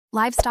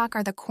Livestock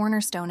are the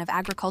cornerstone of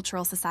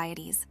agricultural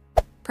societies,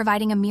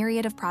 providing a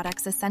myriad of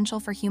products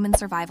essential for human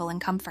survival and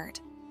comfort.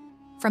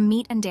 From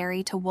meat and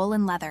dairy to wool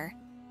and leather,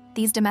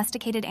 these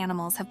domesticated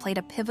animals have played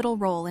a pivotal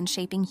role in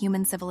shaping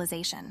human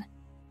civilization.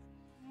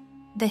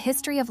 The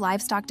history of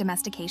livestock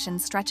domestication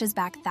stretches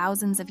back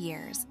thousands of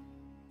years,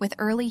 with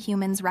early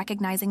humans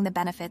recognizing the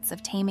benefits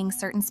of taming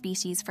certain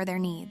species for their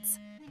needs.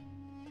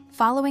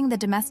 Following the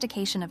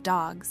domestication of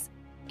dogs,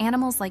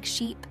 animals like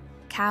sheep,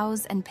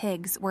 cows, and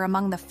pigs were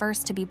among the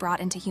first to be brought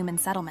into human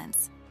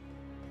settlements.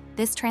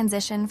 This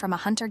transition from a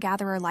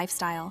hunter-gatherer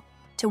lifestyle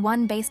to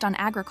one based on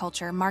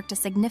agriculture marked a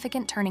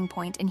significant turning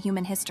point in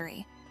human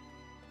history.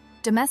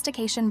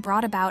 Domestication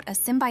brought about a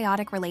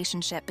symbiotic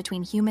relationship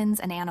between humans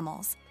and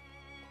animals.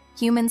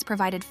 Humans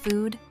provided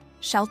food,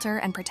 shelter,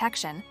 and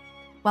protection,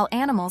 while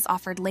animals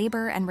offered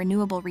labor and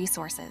renewable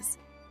resources.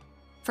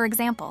 For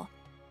example,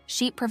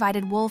 sheep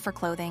provided wool for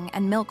clothing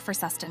and milk for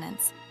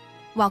sustenance,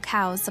 while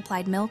cows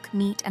supplied milk,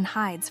 meat, and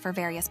hides for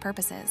various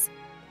purposes.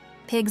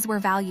 Pigs were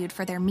valued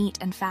for their meat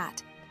and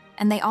fat,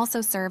 and they also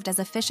served as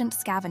efficient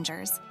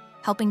scavengers,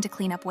 helping to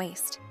clean up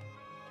waste.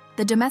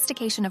 The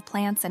domestication of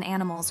plants and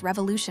animals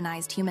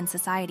revolutionized human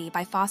society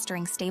by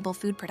fostering stable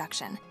food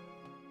production.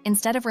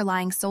 Instead of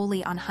relying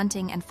solely on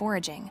hunting and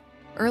foraging,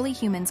 early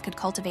humans could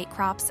cultivate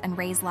crops and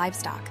raise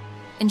livestock,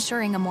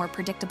 ensuring a more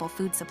predictable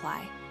food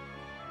supply.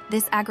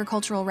 This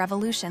agricultural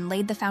revolution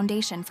laid the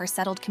foundation for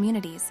settled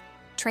communities,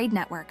 trade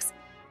networks,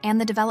 and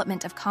the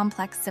development of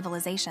complex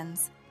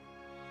civilizations.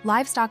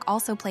 Livestock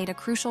also played a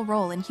crucial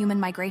role in human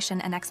migration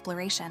and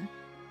exploration.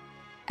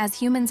 As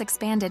humans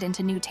expanded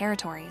into new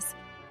territories,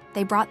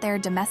 they brought their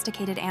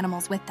domesticated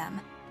animals with them,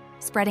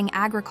 spreading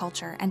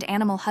agriculture and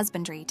animal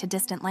husbandry to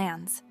distant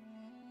lands.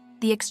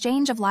 The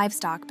exchange of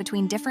livestock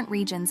between different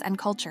regions and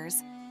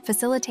cultures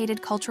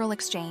facilitated cultural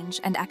exchange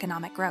and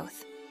economic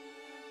growth.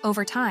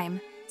 Over time,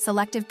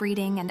 selective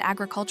breeding and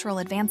agricultural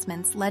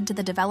advancements led to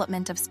the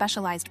development of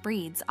specialized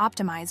breeds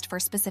optimized for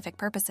specific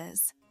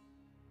purposes.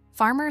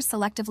 Farmers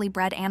selectively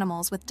bred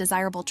animals with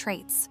desirable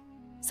traits,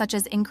 such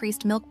as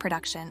increased milk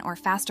production or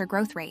faster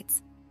growth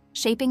rates,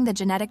 shaping the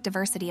genetic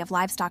diversity of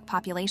livestock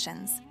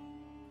populations.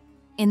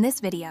 In this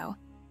video,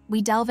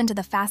 we delve into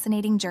the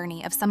fascinating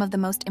journey of some of the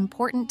most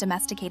important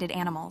domesticated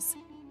animals,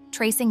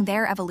 tracing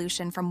their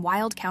evolution from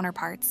wild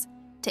counterparts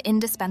to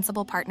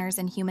indispensable partners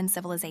in human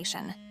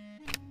civilization.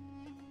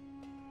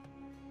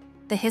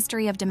 The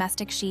history of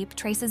domestic sheep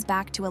traces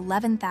back to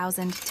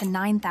 11,000 to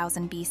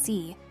 9,000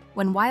 BC,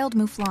 when wild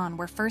mouflons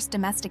were first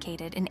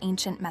domesticated in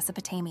ancient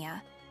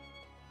Mesopotamia.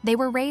 They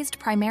were raised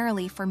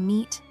primarily for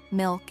meat,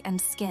 milk,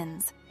 and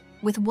skins,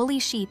 with woolly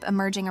sheep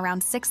emerging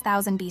around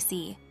 6,000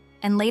 BC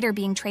and later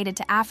being traded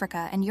to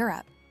Africa and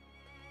Europe.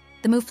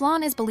 The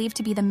mouflon is believed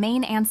to be the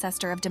main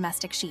ancestor of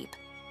domestic sheep,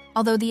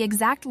 although the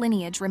exact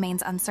lineage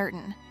remains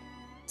uncertain.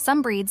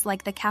 Some breeds,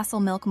 like the Castle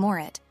Milk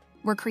Morit,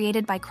 were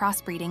created by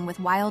crossbreeding with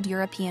wild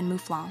European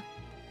mouflon.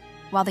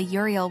 While the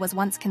Urial was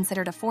once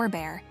considered a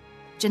forebear,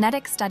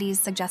 genetic studies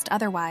suggest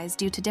otherwise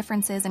due to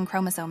differences in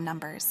chromosome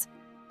numbers.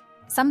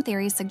 Some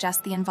theories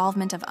suggest the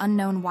involvement of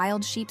unknown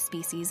wild sheep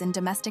species in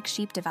domestic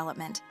sheep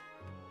development.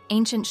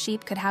 Ancient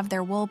sheep could have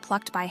their wool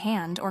plucked by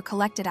hand or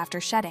collected after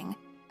shedding,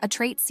 a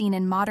trait seen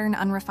in modern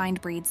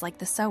unrefined breeds like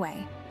the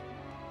Soay.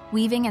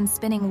 Weaving and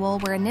spinning wool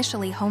were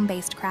initially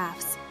home-based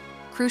crafts,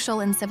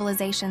 crucial in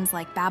civilizations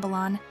like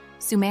Babylon,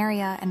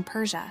 Sumeria, and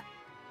Persia,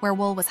 where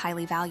wool was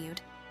highly valued.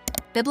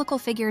 Biblical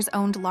figures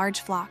owned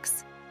large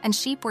flocks, and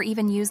sheep were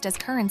even used as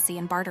currency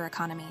in barter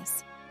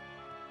economies.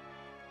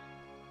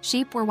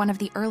 Sheep were one of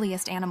the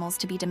earliest animals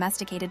to be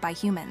domesticated by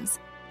humans,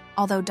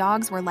 although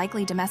dogs were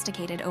likely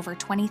domesticated over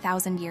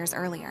 20,000 years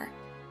earlier.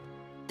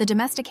 The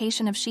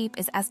domestication of sheep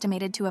is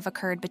estimated to have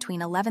occurred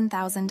between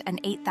 11,000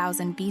 and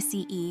 8,000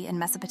 BCE in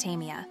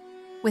Mesopotamia,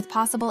 with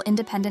possible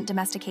independent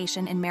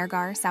domestication in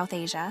Mehrgar, South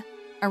Asia,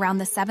 around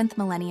the 7th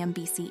millennium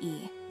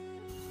BCE.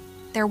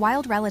 Their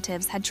wild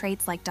relatives had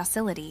traits like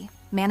docility,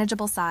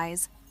 manageable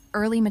size,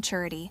 early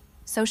maturity,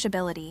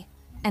 sociability,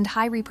 and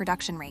high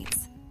reproduction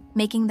rates,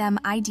 making them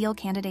ideal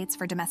candidates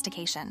for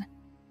domestication.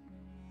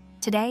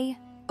 Today,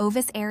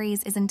 Ovis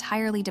aries is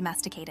entirely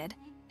domesticated,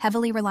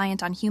 heavily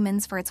reliant on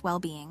humans for its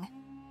well-being.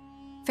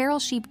 Feral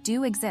sheep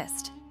do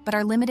exist, but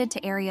are limited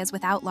to areas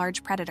without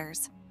large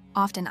predators,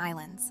 often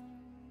islands.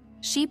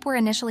 Sheep were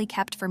initially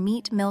kept for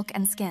meat, milk,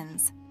 and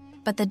skins,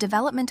 but the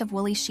development of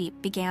woolly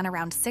sheep began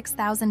around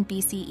 6,000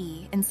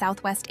 BCE in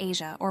Southwest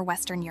Asia or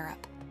Western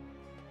Europe.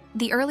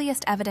 The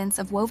earliest evidence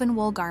of woven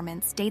wool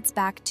garments dates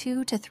back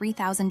 2,000 to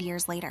 3,000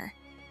 years later.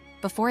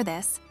 Before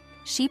this,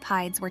 sheep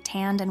hides were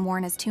tanned and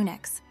worn as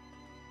tunics.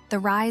 The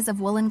rise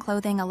of woolen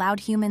clothing allowed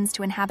humans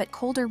to inhabit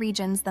colder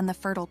regions than the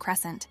Fertile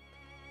Crescent.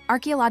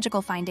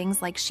 Archaeological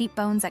findings like sheep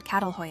bones at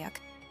Catalhoyuk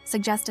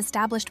suggest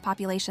established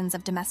populations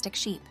of domestic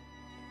sheep.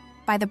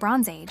 By the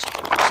Bronze Age,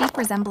 sheep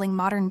resembling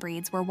modern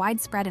breeds were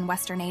widespread in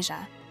Western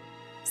Asia.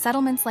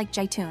 Settlements like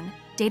Jaitun,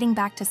 dating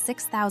back to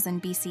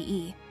 6,000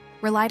 BCE,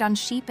 relied on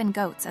sheep and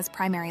goats as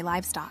primary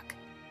livestock.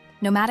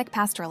 Nomadic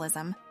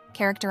pastoralism,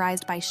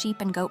 characterized by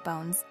sheep and goat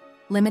bones,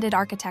 limited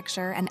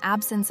architecture, and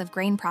absence of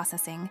grain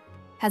processing,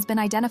 has been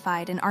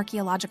identified in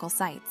archaeological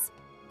sites,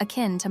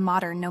 akin to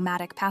modern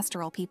nomadic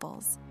pastoral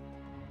peoples.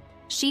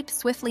 Sheep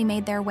swiftly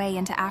made their way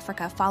into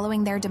Africa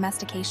following their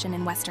domestication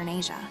in Western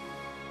Asia.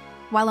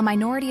 While a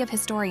minority of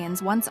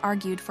historians once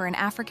argued for an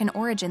African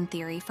origin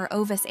theory for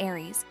Ovis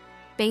aries,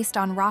 based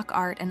on rock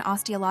art and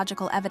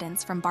osteological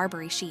evidence from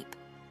Barbary sheep,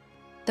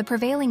 the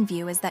prevailing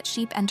view is that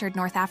sheep entered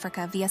North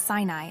Africa via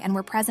Sinai and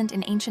were present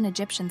in ancient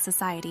Egyptian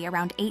society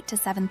around 8,000 to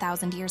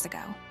 7,000 years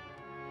ago.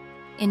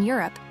 In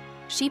Europe,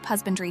 sheep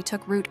husbandry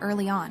took root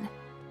early on,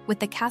 with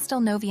the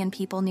Castelnovian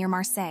people near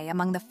Marseille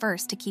among the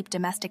first to keep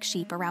domestic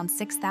sheep around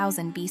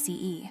 6000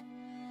 BCE.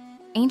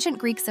 Ancient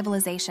Greek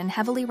civilization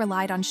heavily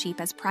relied on sheep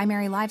as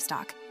primary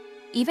livestock,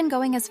 even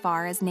going as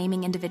far as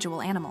naming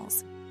individual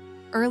animals.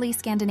 Early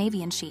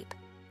Scandinavian sheep,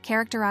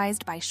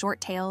 characterized by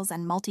short tails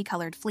and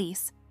multicolored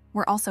fleece,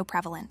 were also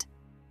prevalent.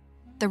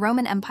 The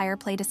Roman Empire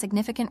played a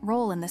significant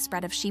role in the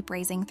spread of sheep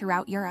raising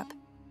throughout Europe,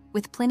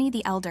 with Pliny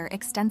the Elder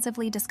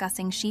extensively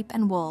discussing sheep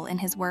and wool in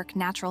his work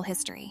Natural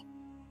History.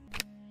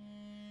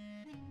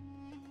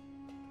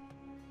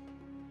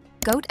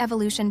 Goat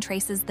evolution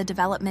traces the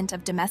development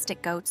of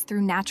domestic goats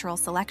through natural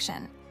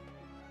selection.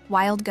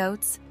 Wild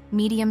goats,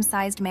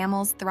 medium-sized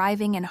mammals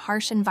thriving in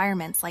harsh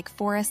environments like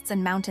forests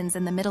and mountains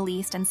in the Middle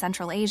East and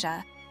Central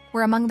Asia,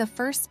 were among the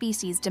first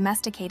species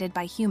domesticated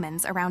by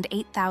humans around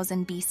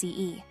 8000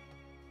 BCE.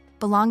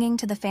 Belonging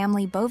to the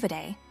family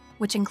Bovidae,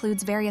 which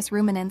includes various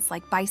ruminants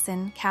like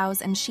bison,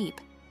 cows, and sheep,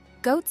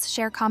 goats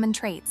share common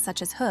traits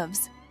such as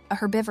hooves, a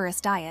herbivorous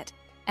diet,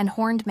 and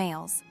horned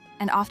males,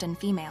 and often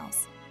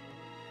females.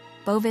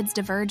 Bovids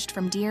diverged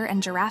from deer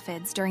and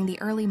giraffids during the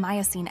early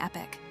Miocene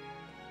epoch.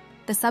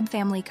 The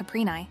subfamily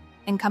Caprini,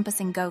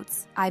 encompassing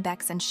goats,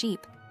 ibex, and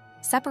sheep,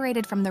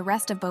 separated from the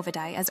rest of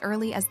Bovidae as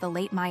early as the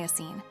late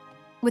Miocene,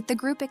 with the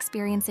group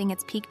experiencing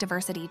its peak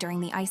diversity during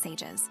the Ice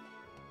Ages.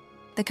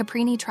 The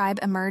Caprini tribe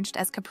emerged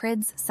as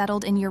Caprids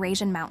settled in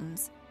Eurasian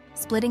mountains,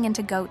 splitting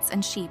into goats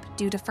and sheep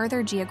due to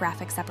further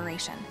geographic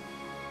separation.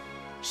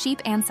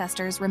 Sheep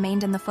ancestors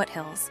remained in the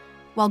foothills,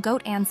 while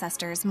goat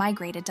ancestors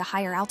migrated to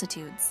higher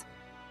altitudes.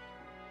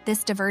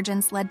 This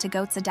divergence led to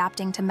goats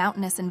adapting to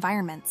mountainous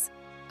environments,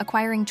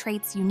 acquiring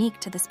traits unique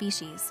to the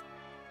species.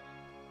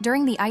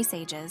 During the Ice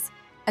Ages,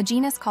 a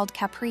genus called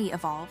Capri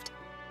evolved,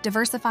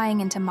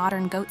 diversifying into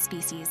modern goat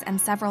species and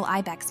several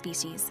ibex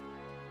species.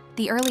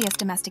 The earliest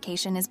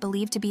domestication is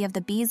believed to be of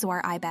the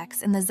Bezoar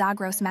ibex in the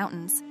Zagros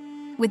Mountains,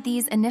 with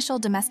these initial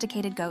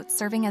domesticated goats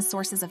serving as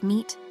sources of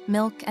meat,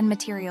 milk, and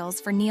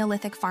materials for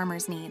Neolithic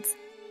farmers' needs.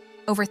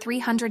 Over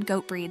 300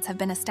 goat breeds have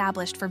been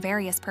established for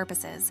various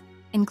purposes,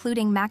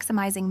 including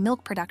maximizing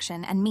milk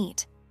production and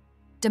meat.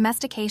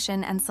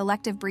 Domestication and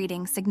selective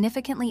breeding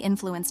significantly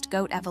influenced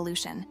goat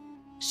evolution,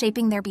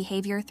 shaping their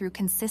behavior through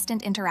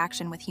consistent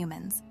interaction with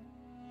humans.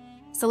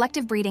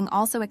 Selective breeding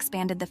also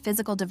expanded the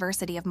physical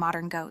diversity of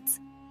modern goats,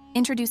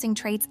 introducing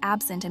traits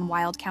absent in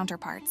wild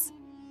counterparts.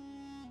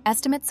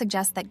 Estimates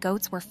suggest that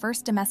goats were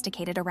first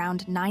domesticated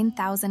around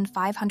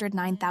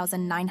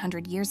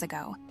 9,500–9,900 years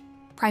ago,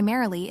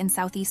 primarily in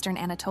southeastern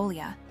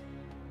Anatolia.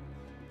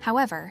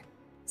 However,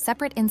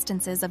 separate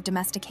instances of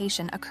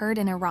domestication occurred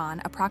in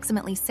Iran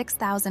approximately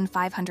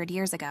 6,500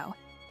 years ago,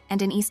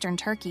 and in eastern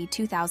Turkey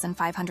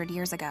 2,500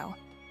 years ago.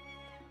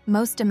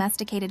 Most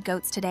domesticated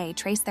goats today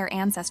trace their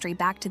ancestry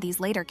back to these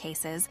later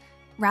cases,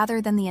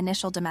 rather than the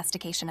initial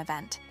domestication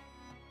event.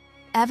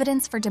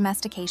 Evidence for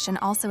domestication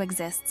also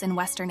exists in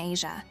Western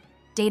Asia,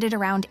 dated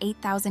around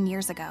 8,000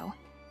 years ago.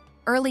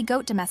 Early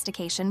goat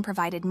domestication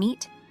provided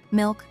meat,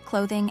 milk,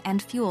 clothing,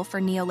 and fuel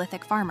for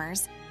Neolithic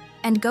farmers,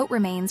 and goat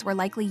remains were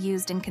likely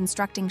used in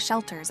constructing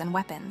shelters and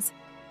weapons.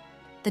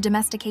 The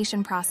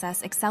domestication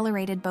process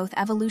accelerated both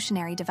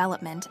evolutionary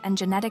development and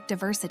genetic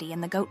diversity in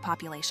the goat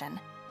population,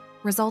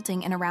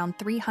 resulting in around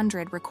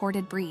 300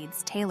 recorded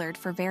breeds tailored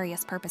for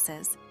various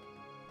purposes.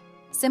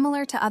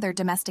 Similar to other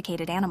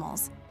domesticated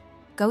animals,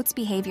 goats'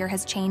 behavior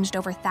has changed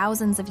over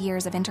thousands of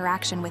years of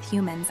interaction with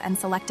humans and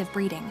selective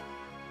breeding,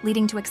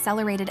 leading to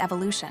accelerated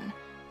evolution.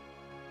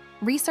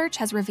 Research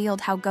has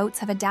revealed how goats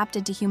have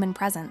adapted to human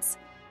presence,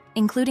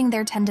 including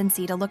their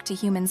tendency to look to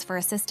humans for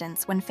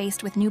assistance when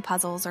faced with new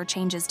puzzles or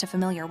changes to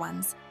familiar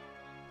ones.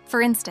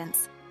 For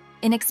instance,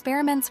 in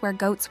experiments where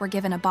goats were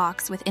given a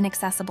box with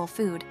inaccessible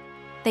food,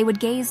 they would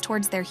gaze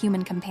towards their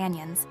human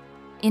companions,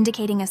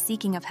 indicating a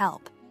seeking of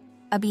help,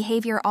 a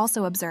behavior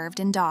also observed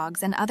in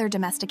dogs and other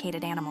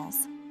domesticated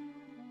animals.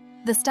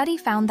 The study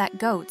found that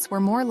goats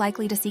were more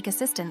likely to seek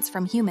assistance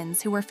from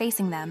humans who were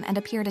facing them and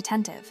appeared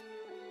attentive.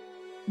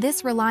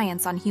 This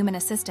reliance on human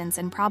assistance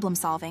in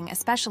problem-solving,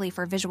 especially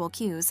for visual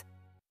cues,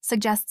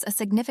 suggests a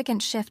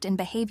significant shift in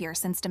behavior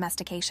since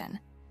domestication.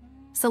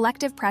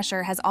 Selective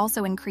pressure has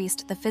also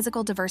increased the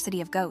physical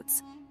diversity of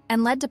goats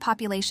and led to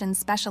populations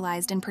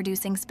specialized in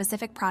producing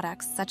specific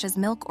products such as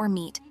milk or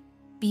meat,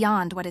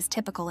 beyond what is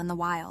typical in the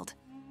wild.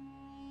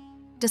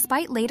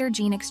 Despite later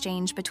gene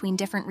exchange between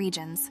different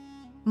regions,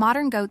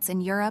 modern goats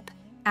in Europe,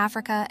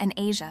 Africa, and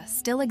Asia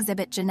still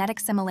exhibit genetic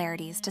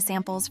similarities to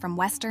samples from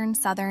Western,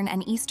 Southern,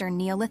 and Eastern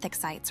Neolithic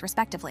sites,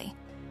 respectively.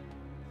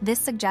 This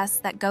suggests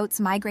that goats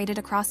migrated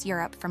across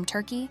Europe from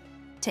Turkey,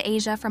 to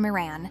Asia from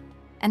Iran,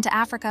 and to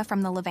Africa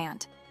from the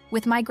Levant,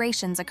 with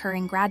migrations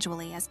occurring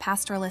gradually as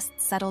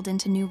pastoralists settled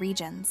into new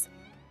regions.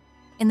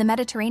 In the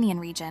Mediterranean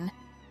region,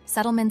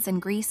 settlements in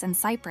Greece and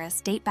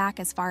Cyprus date back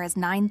as far as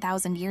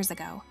 9,000 years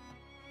ago.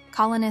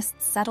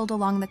 Colonists settled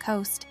along the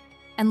coast,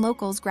 and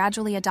locals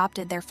gradually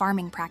adopted their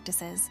farming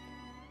practices.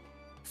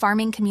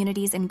 Farming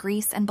communities in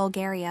Greece and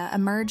Bulgaria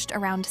emerged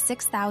around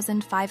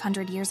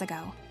 6,500 years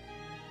ago.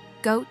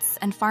 Goats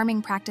and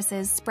farming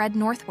practices spread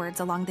northwards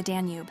along the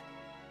Danube,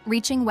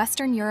 reaching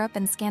Western Europe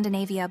and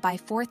Scandinavia by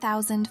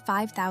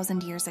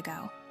 4,000–5,000 years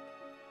ago.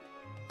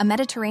 A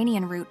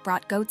Mediterranean route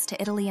brought goats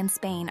to Italy and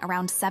Spain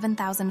around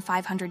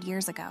 7,500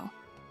 years ago.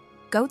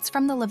 Goats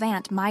from the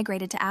Levant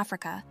migrated to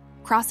Africa,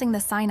 crossing the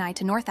Sinai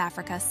to North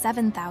Africa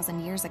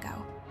 7,000 years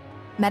ago.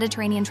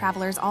 Mediterranean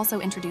travelers also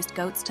introduced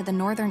goats to the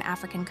northern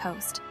African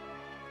coast.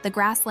 The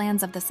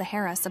grasslands of the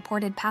Sahara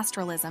supported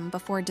pastoralism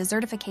before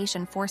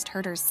desertification forced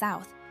herders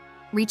south,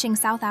 reaching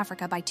South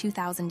Africa by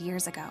 2,000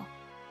 years ago.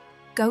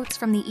 Goats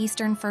from the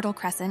eastern Fertile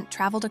Crescent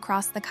traveled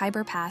across the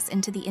Khyber Pass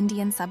into the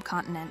Indian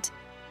subcontinent,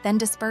 then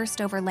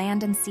dispersed over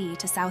land and sea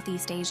to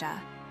Southeast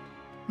Asia.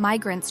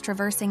 Migrants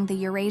traversing the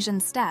Eurasian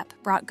steppe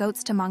brought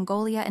goats to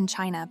Mongolia and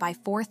China by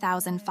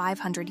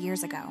 4,500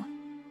 years ago.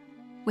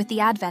 With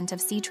the advent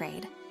of sea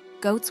trade,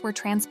 goats were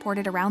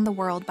transported around the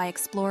world by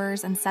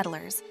explorers and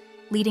settlers,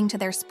 leading to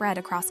their spread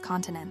across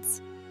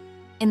continents.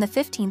 In the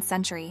 15th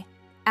century,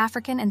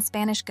 African and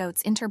Spanish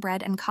goats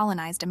interbred and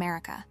colonized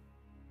America.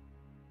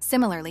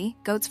 Similarly,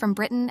 goats from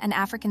Britain and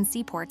African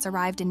seaports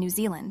arrived in New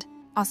Zealand,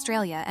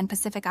 Australia, and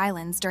Pacific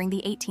Islands during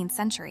the 18th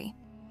century.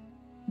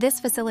 This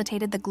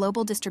facilitated the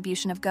global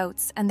distribution of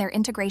goats and their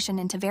integration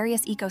into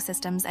various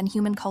ecosystems and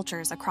human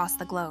cultures across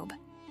the globe.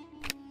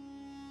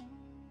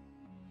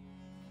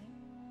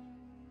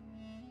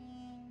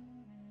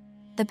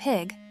 The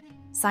pig,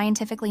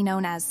 scientifically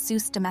known as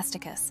Sus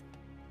domesticus,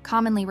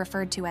 commonly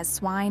referred to as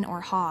swine or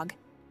hog,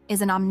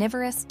 is an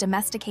omnivorous,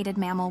 domesticated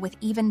mammal with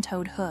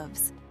even-toed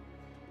hooves.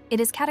 It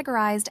is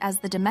categorized as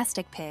the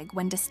domestic pig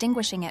when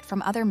distinguishing it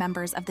from other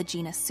members of the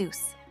genus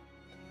Sus.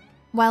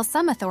 While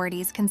some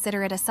authorities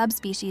consider it a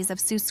subspecies of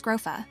Sus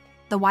scrofa,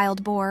 the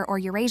wild boar or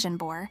Eurasian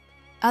boar,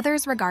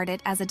 others regard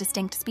it as a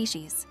distinct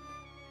species.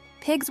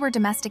 Pigs were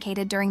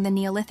domesticated during the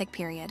Neolithic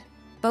period,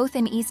 both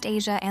in East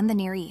Asia and the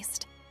Near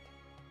East.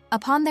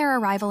 Upon their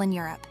arrival in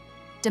Europe,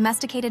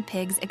 domesticated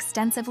pigs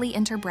extensively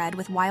interbred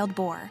with wild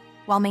boar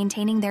while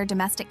maintaining their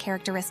domestic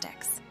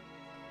characteristics.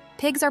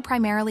 Pigs are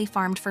primarily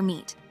farmed for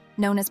meat,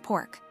 known as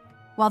pork,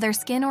 while their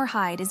skin or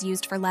hide is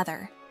used for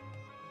leather.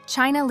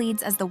 China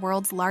leads as the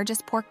world's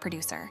largest pork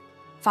producer,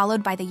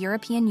 followed by the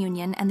European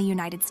Union and the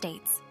United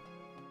States.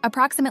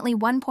 Approximately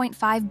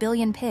 1.5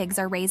 billion pigs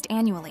are raised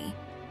annually,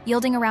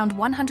 yielding around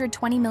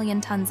 120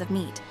 million tons of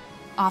meat,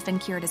 often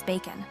cured as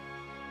bacon.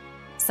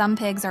 Some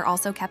pigs are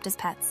also kept as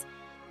pets.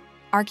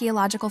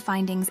 Archaeological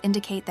findings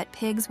indicate that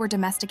pigs were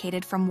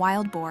domesticated from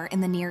wild boar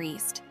in the Near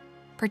East,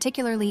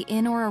 particularly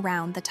in or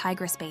around the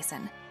Tigris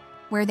Basin,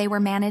 where they were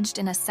managed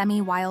in a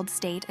semi-wild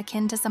state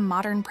akin to some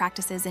modern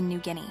practices in New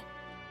Guinea.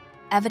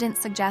 Evidence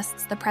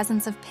suggests the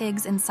presence of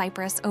pigs in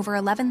Cyprus over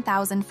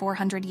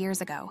 11,400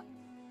 years ago,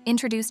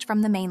 introduced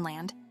from the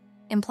mainland,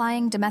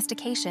 implying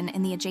domestication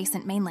in the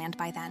adjacent mainland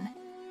by then.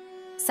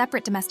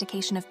 Separate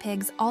domestication of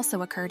pigs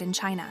also occurred in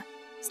China,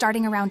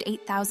 starting around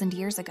 8,000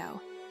 years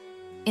ago.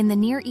 In the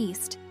Near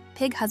East,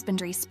 pig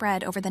husbandry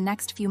spread over the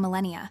next few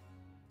millennia,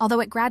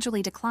 although it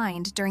gradually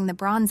declined during the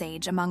Bronze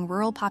Age among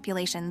rural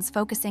populations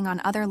focusing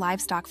on other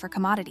livestock for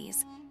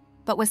commodities,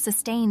 but was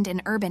sustained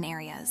in urban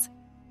areas.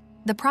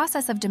 The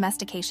process of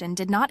domestication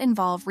did not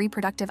involve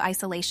reproductive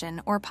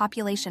isolation or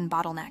population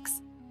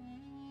bottlenecks.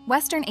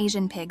 Western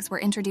Asian pigs were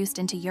introduced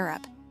into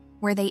Europe,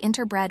 where they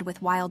interbred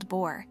with wild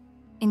boar,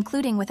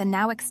 including with a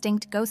now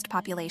extinct ghost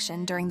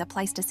population during the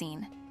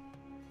Pleistocene.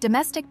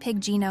 Domestic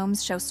pig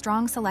genomes show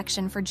strong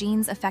selection for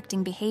genes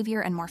affecting behavior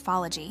and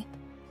morphology,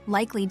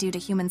 likely due to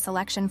human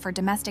selection for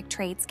domestic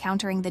traits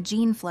countering the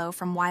gene flow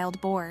from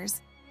wild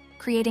boars,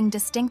 creating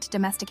distinct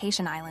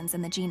domestication islands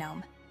in the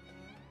genome.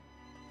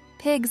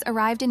 Pigs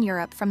arrived in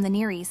Europe from the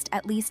Near East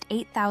at least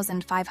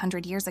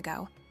 8,500 years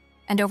ago,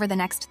 and over the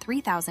next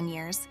 3,000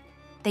 years,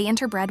 they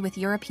interbred with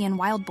European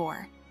wild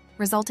boar,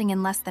 resulting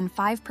in less than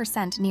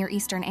 5% Near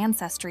Eastern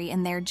ancestry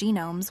in their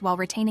genomes while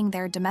retaining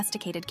their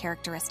domesticated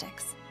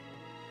characteristics.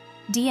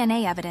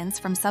 DNA evidence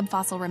from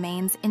subfossil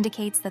remains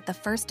indicates that the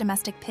first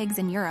domestic pigs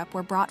in Europe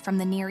were brought from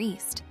the Near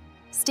East,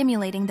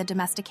 stimulating the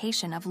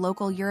domestication of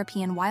local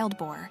European wild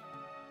boar,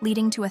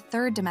 leading to a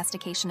third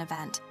domestication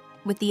event,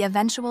 with the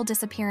eventual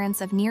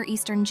disappearance of Near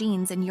Eastern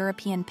genes in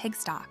European pig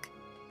stock.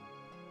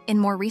 In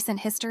more recent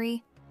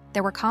history,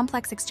 there were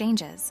complex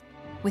exchanges,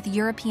 with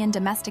European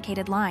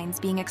domesticated lines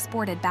being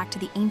exported back to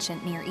the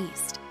ancient Near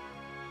East.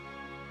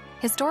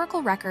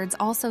 Historical records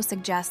also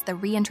suggest the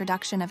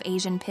reintroduction of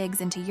Asian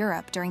pigs into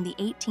Europe during the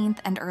 18th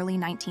and early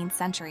 19th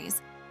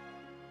centuries.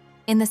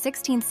 In the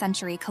 16th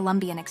century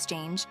Columbian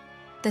exchange,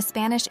 the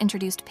Spanish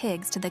introduced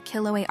pigs to the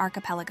Chiloé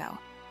archipelago,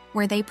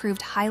 where they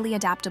proved highly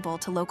adaptable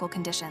to local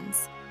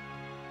conditions.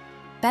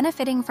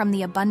 Benefiting from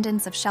the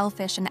abundance of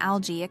shellfish and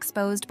algae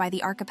exposed by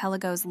the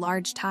archipelago's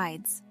large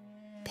tides,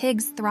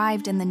 pigs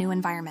thrived in the new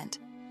environment.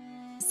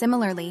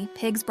 Similarly,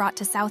 pigs brought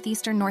to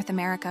southeastern North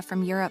America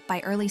from Europe by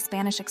early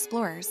Spanish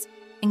explorers,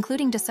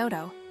 including De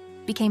Soto,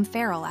 became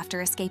feral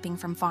after escaping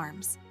from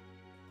farms.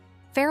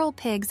 Feral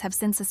pigs have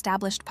since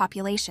established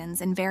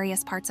populations in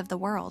various parts of the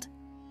world,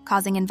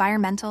 causing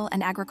environmental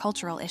and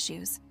agricultural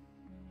issues.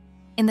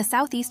 In the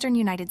southeastern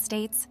United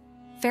States,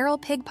 feral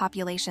pig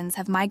populations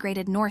have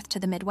migrated north to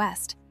the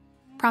Midwest,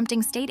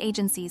 prompting state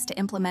agencies to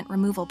implement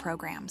removal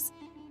programs.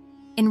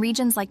 In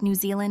regions like New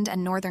Zealand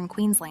and northern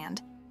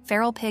Queensland,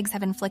 feral pigs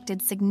have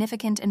inflicted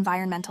significant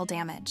environmental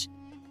damage.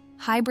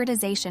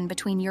 Hybridization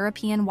between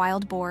European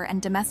wild boar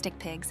and domestic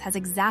pigs has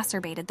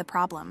exacerbated the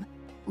problem,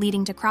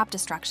 leading to crop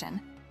destruction,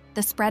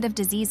 the spread of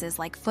diseases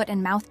like foot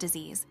and mouth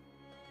disease,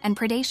 and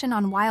predation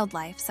on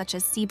wildlife such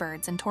as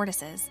seabirds and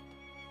tortoises.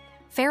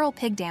 Feral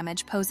pig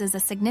damage poses a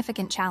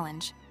significant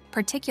challenge,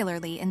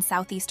 particularly in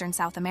southeastern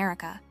South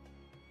America.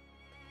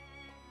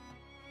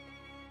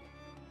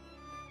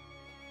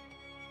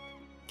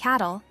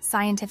 Cattle,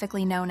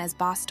 scientifically known as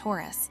Bos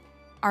taurus,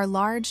 are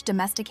large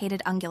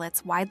domesticated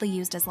ungulates widely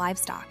used as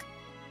livestock.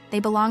 They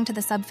belong to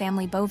the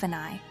subfamily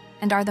Bovinae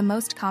and are the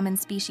most common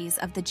species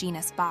of the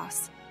genus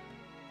Bos.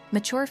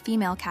 Mature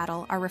female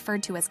cattle are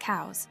referred to as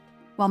cows,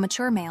 while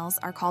mature males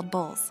are called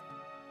bulls.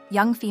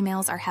 Young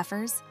females are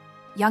heifers,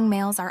 young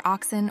males are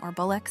oxen or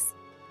bullocks,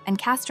 and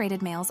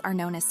castrated males are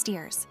known as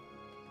steers.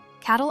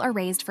 Cattle are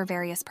raised for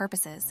various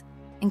purposes,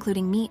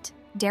 including meat,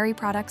 dairy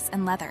products,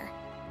 and leather.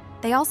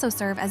 They also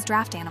serve as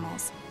draft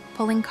animals,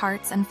 pulling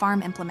carts and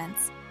farm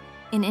implements.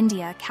 In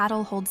India,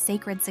 cattle hold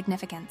sacred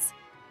significance.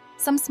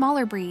 Some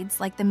smaller breeds,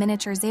 like the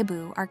miniature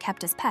zebu, are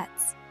kept as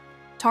pets.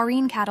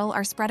 Taurine cattle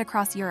are spread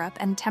across Europe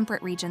and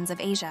temperate regions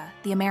of Asia,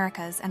 the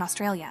Americas, and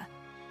Australia.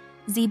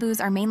 Zebus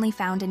are mainly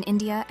found in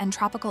India and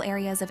tropical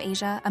areas of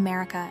Asia,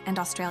 America, and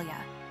Australia.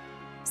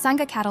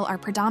 Sangha cattle are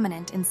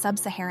predominant in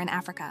sub-Saharan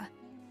Africa.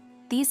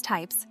 These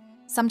types,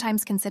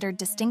 sometimes considered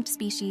distinct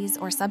species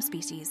or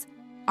subspecies,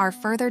 are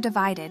further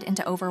divided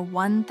into over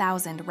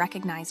 1,000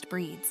 recognized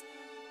breeds.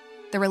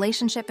 The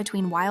relationship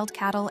between wild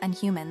cattle and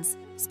humans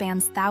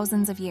spans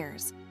thousands of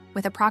years,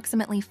 with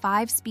approximately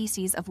 5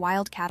 species of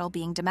wild cattle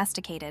being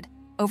domesticated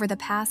over the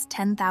past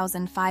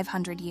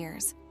 10,500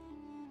 years.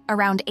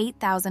 Around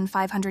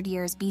 8,500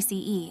 years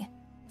BCE,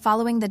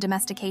 following the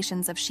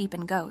domestications of sheep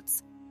and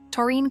goats,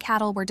 taurine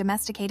cattle were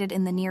domesticated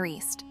in the Near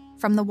East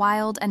from the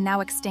wild and now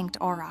extinct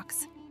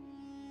aurochs.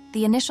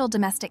 The initial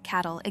domestic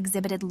cattle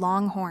exhibited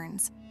long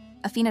horns,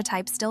 a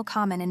phenotype still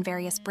common in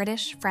various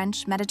British,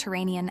 French,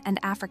 Mediterranean, and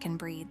African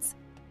breeds.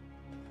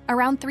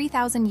 Around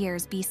 3,000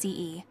 years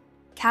BCE,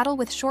 cattle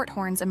with short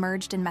horns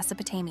emerged in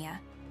Mesopotamia,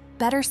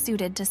 better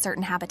suited to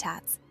certain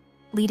habitats,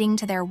 leading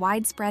to their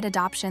widespread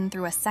adoption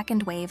through a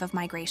second wave of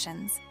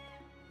migrations.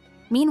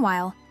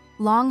 Meanwhile,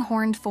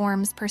 long-horned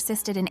forms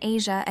persisted in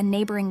Asia and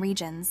neighboring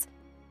regions,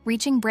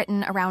 reaching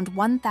Britain around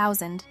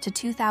 1,000 to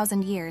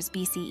 2,000 years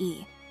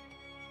BCE.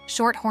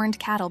 Short-horned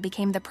cattle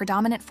became the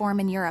predominant form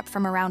in Europe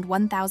from around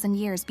 1,000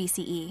 years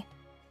BCE.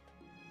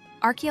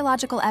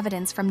 Archaeological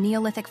evidence from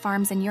Neolithic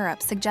farms in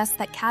Europe suggests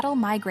that cattle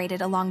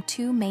migrated along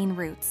 2 main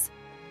routes,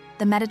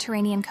 the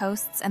Mediterranean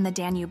coasts and the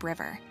Danube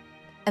River,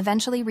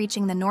 eventually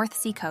reaching the North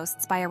Sea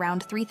coasts by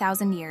around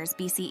 3,000 years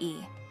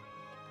BCE.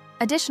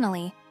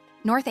 Additionally,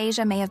 North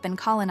Asia may have been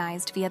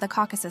colonized via the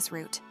Caucasus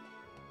route.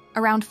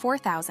 Around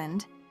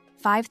 4,000,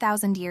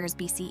 5,000 years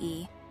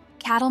BCE,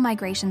 cattle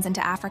migrations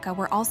into Africa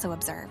were also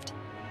observed.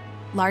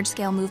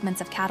 Large-scale movements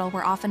of cattle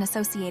were often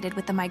associated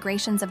with the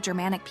migrations of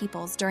Germanic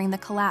peoples during the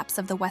collapse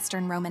of the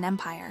Western Roman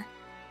Empire.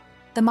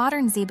 The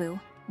modern zebu,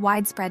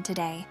 widespread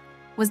today,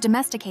 was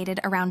domesticated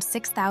around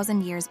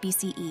 6,000 years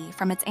BCE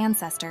from its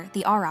ancestor,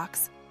 the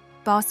aurochs,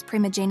 Bos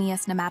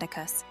primigenius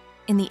pneumaticus,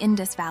 in the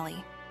Indus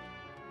Valley.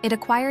 It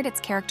acquired its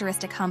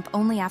characteristic hump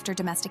only after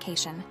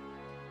domestication.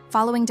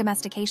 Following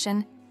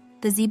domestication,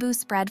 the zebu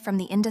spread from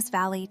the Indus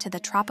Valley to the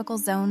tropical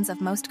zones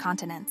of most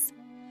continents,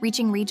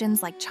 reaching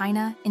regions like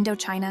China,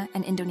 Indochina,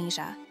 and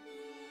Indonesia.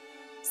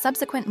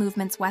 Subsequent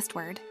movements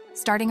westward,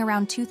 starting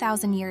around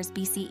 2,000 years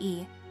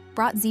BCE,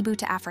 brought zebu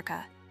to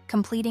Africa,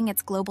 completing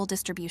its global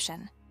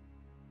distribution.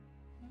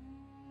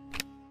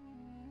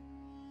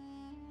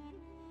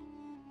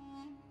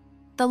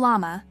 The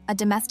llama, a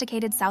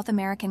domesticated South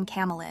American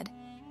camelid,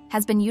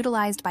 has been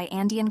utilized by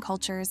Andean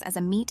cultures as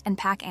a meat and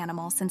pack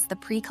animal since the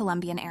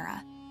pre-Columbian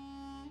era.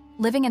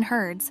 Living in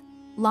herds,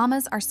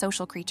 llamas are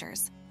social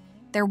creatures.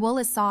 Their wool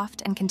is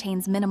soft and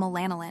contains minimal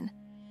lanolin.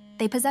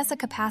 They possess a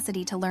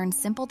capacity to learn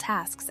simple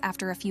tasks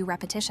after a few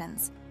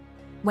repetitions.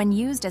 When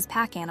used as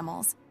pack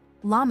animals,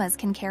 llamas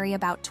can carry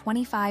about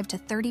 25 to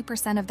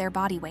 30% of their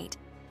body weight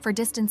for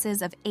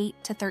distances of 8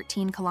 to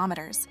 13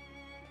 kilometers.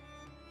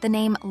 The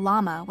name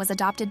llama was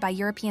adopted by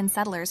European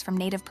settlers from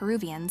native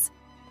Peruvians,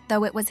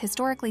 though it was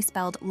historically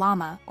spelled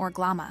llama or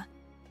glama.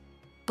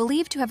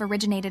 Believed to have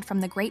originated from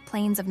the Great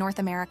Plains of North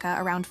America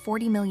around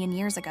 40 million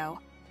years ago,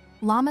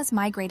 llamas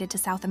migrated to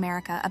South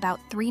America about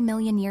 3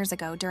 million years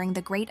ago during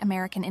the Great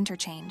American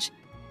Interchange.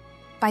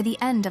 By the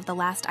end of the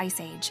last ice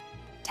age,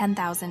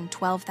 10,000,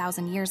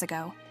 12,000 years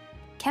ago,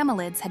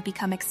 camelids had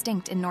become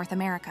extinct in North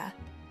America.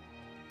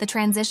 The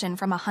transition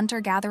from a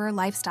hunter-gatherer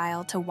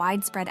lifestyle to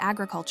widespread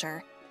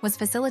agriculture was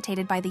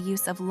facilitated by the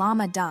use of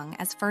llama dung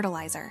as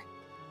fertilizer.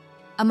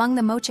 Among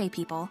the Moche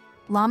people,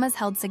 llamas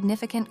held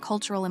significant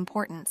cultural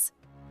importance,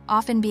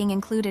 often being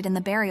included in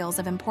the burials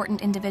of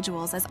important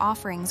individuals as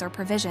offerings or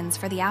provisions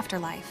for the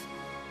afterlife.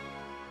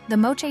 The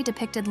Moche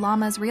depicted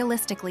llamas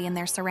realistically in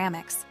their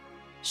ceramics,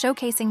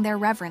 showcasing their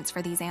reverence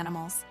for these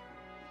animals.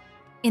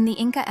 In the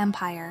Inca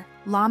Empire,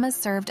 llamas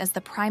served as the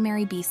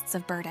primary beasts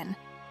of burden.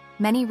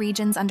 Many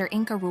regions under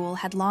Inca rule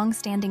had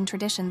long-standing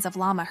traditions of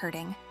llama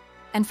herding,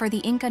 and for the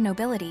Inca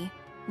nobility,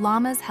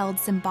 llamas held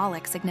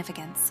symbolic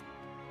significance.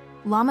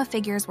 Llama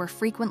figures were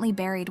frequently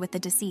buried with the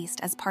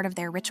deceased as part of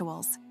their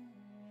rituals.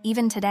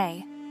 Even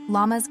today,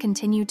 llamas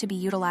continue to be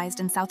utilized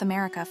in South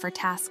America for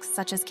tasks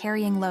such as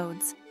carrying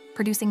loads,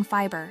 producing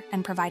fiber,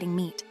 and providing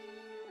meat.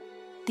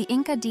 The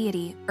Inca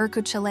deity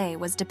Urcuchile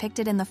was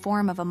depicted in the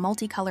form of a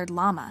multicolored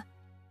llama,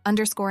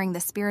 underscoring the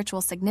spiritual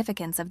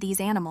significance of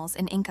these animals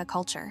in Inca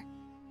culture.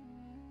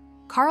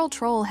 Carl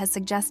Troll has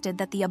suggested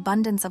that the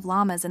abundance of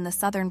llamas in the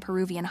southern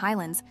Peruvian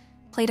highlands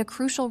played a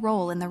crucial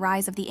role in the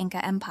rise of the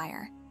Inca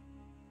Empire.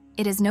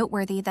 It is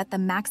noteworthy that the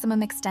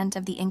maximum extent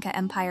of the Inca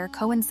Empire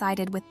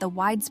coincided with the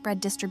widespread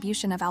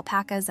distribution of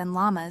alpacas and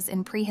llamas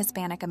in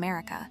pre-Hispanic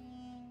America.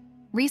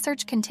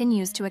 Research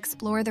continues to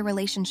explore the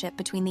relationship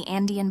between the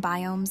Andean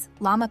biomes,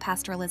 llama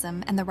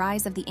pastoralism, and the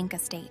rise of the Inca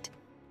state.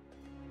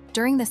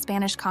 During the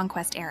Spanish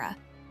conquest era,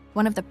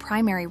 one of the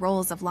primary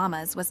roles of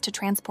llamas was to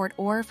transport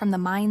ore from the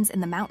mines in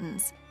the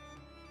mountains.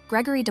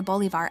 Gregory de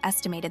Bolivar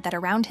estimated that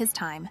around his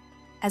time,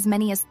 as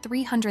many as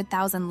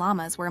 300,000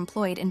 llamas were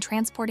employed in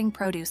transporting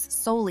produce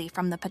solely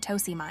from the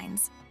Potosi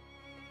mines.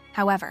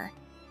 However,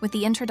 with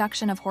the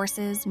introduction of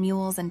horses,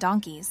 mules, and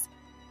donkeys,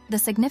 the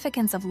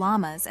significance of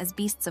llamas as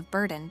beasts of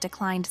burden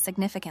declined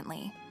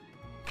significantly.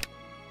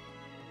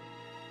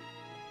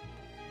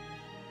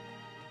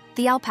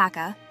 The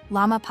alpaca,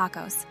 Llama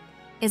pacos,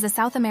 is a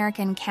South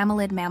American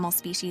camelid mammal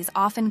species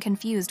often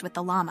confused with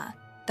the llama,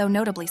 though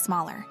notably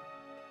smaller.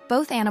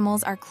 Both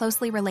animals are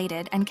closely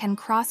related and can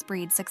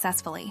crossbreed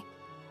successfully.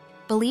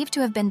 Believed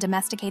to have been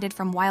domesticated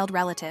from wild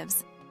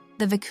relatives,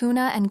 the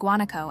vicuna and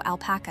guanaco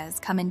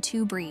alpacas come in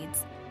two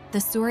breeds, the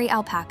Suri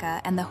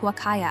alpaca and the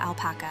Huacaya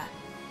alpaca.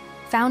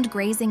 Found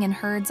grazing in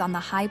herds on the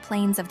high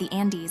plains of the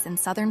Andes in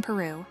southern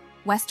Peru,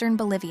 western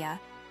Bolivia,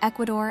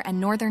 Ecuador, and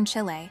northern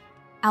Chile,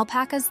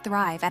 alpacas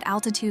thrive at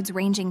altitudes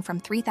ranging from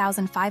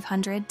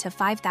 3,500 to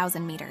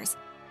 5,000 meters,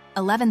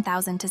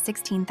 11,000 to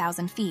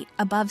 16,000 feet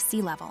above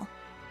sea level.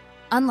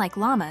 Unlike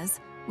llamas,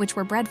 which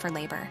were bred for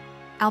labor,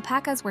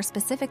 alpacas were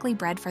specifically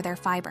bred for their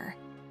fiber.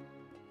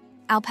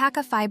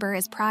 Alpaca fiber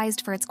is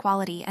prized for its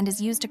quality and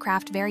is used to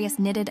craft various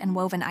knitted and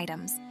woven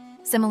items,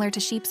 similar to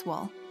sheep's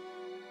wool.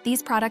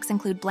 These products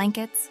include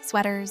blankets,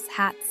 sweaters,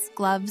 hats,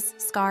 gloves,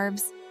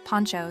 scarves,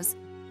 ponchos,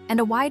 and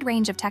a wide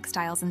range of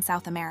textiles in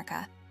South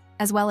America,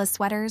 as well as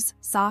sweaters,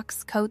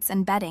 socks, coats,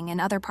 and bedding in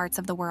other parts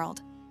of the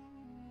world.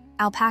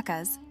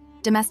 Alpacas,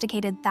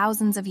 domesticated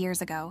thousands of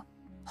years ago,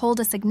 hold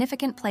a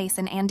significant place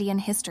in Andean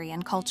history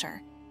and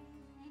culture.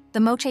 The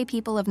Moche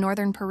people of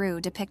northern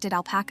Peru depicted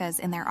alpacas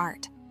in their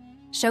art,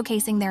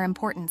 showcasing their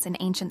importance in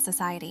ancient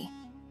society.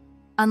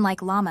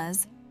 Unlike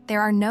llamas,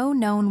 there are no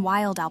known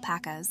wild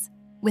alpacas,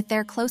 with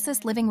their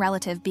closest living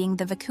relative being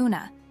the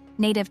vicuna,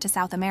 native to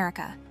South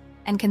America,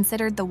 and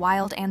considered the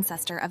wild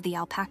ancestor of the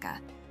alpaca.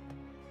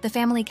 The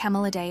family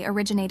Camelidae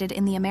originated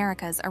in the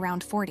Americas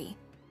around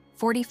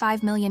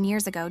 45 million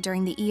years ago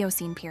during the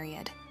Eocene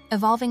period,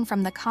 evolving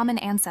from the common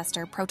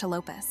ancestor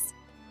Protolopus.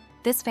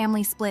 This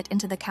family split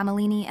into the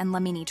Camelini and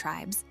Lamini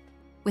tribes,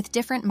 with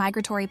different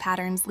migratory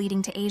patterns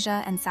leading to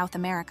Asia and South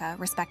America,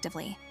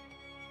 respectively.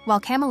 While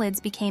camelids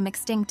became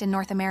extinct in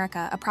North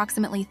America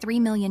approximately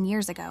 3 million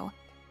years ago,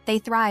 they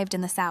thrived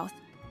in the South,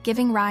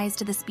 giving rise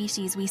to the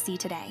species we see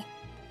today.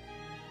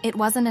 It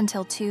wasn't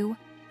until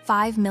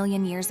 5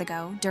 million years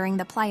ago, during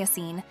the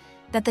Pliocene,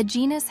 that the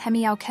genus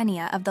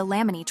Hemiauchenia of the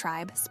Lamini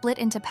tribe split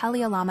into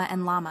Paleolama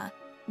and Llama,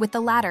 with the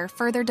latter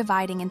further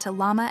dividing into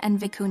Llama and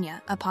Vicuña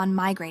upon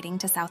migrating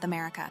to South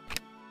America.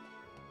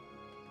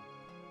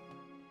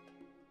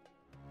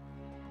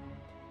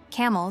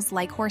 Camels,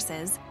 like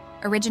horses,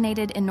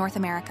 originated in North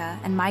America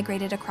and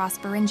migrated across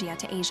Beringia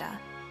to Asia.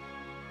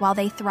 While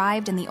they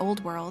thrived in the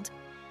Old World,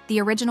 the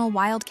original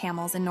wild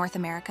camels in North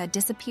America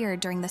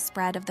disappeared during the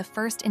spread of the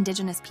first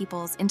indigenous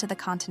peoples into the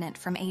continent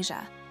from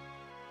Asia,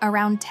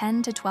 around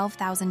 10 to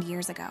 12,000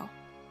 years ago.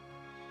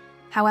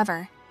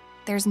 However,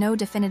 there's no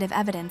definitive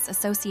evidence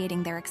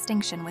associating their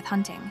extinction with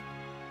hunting.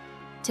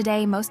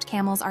 Today, most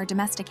camels are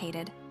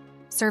domesticated,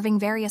 serving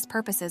various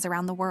purposes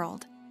around the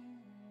world.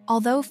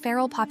 Although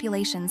feral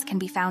populations can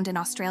be found in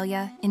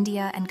Australia,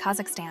 India, and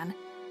Kazakhstan,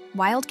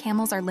 wild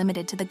camels are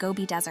limited to the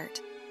Gobi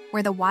Desert,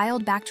 where the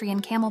wild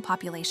Bactrian camel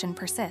population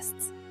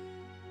persists.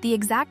 The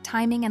exact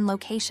timing and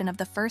location of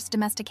the first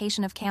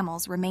domestication of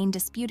camels remain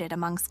disputed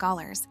among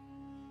scholars.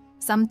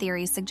 Some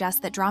theories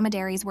suggest that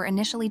dromedaries were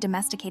initially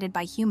domesticated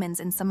by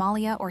humans in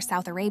Somalia or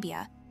South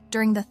Arabia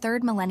during the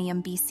 3rd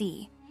millennium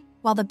BC,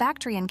 while the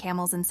Bactrian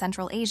camels in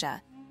Central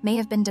Asia may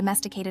have been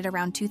domesticated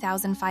around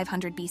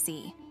 2500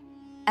 BC.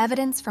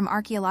 Evidence from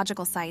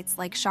archaeological sites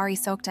like Shari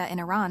Sokhta in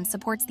Iran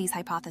supports these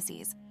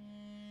hypotheses.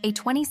 A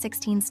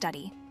 2016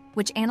 study,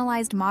 which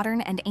analyzed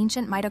modern and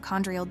ancient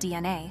mitochondrial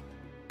DNA,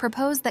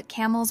 proposed that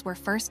camels were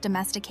first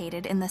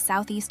domesticated in the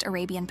Southeast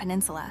Arabian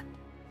Peninsula,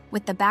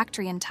 with the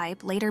Bactrian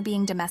type later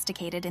being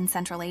domesticated in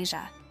Central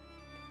Asia.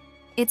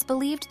 It's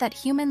believed that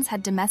humans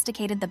had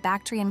domesticated the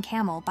Bactrian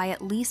camel by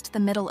at least the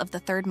middle of the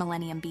 3rd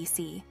millennium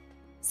BC,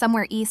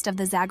 somewhere east of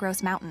the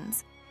Zagros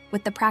Mountains,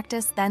 with the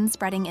practice then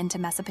spreading into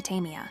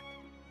Mesopotamia.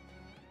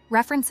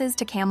 References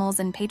to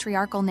camels in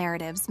patriarchal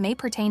narratives may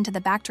pertain to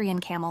the Bactrian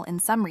camel in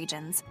some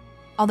regions,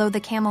 although the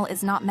camel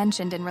is not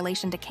mentioned in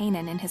relation to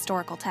Canaan in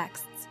historical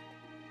texts.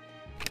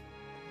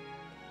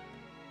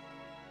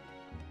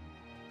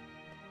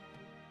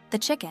 The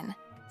chicken,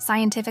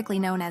 scientifically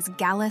known as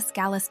Gallus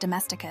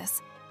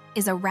domesticus,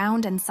 is a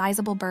round and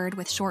sizable bird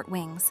with short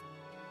wings.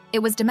 It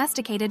was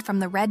domesticated from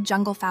the red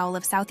jungle fowl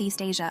of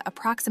Southeast Asia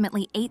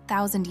approximately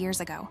 8,000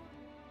 years ago.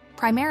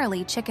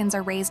 Primarily, chickens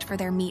are raised for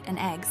their meat and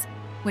eggs,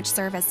 which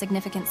serve as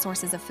significant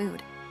sources of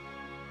food.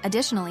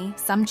 Additionally,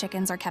 some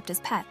chickens are kept as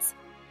pets,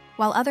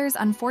 while others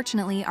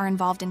unfortunately are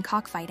involved in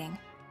cockfighting.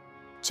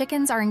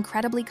 Chickens are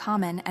incredibly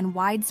common and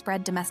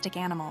widespread domestic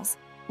animals,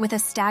 with a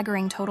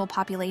staggering total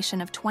population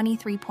of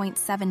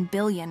 23.7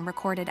 billion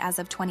recorded as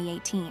of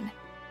 2018.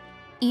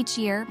 Each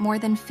year, more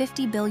than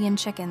 50 billion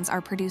chickens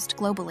are produced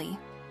globally.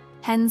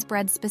 Hens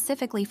bred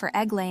specifically for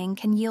egg laying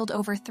can yield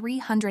over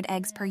 300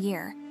 eggs per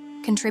year,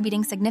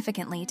 contributing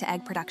significantly to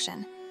egg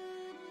production.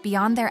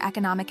 Beyond their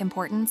economic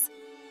importance,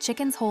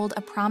 chickens hold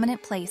a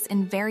prominent place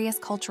in various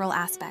cultural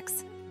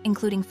aspects,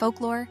 including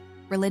folklore,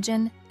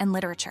 religion, and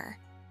literature.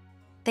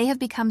 They have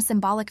become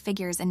symbolic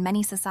figures in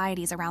many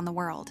societies around the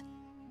world.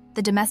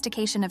 The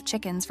domestication of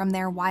chickens from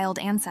their wild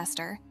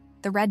ancestor,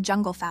 the red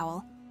jungle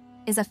fowl,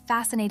 is a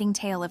fascinating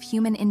tale of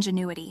human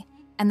ingenuity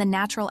and the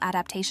natural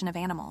adaptation of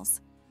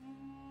animals.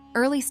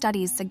 Early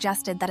studies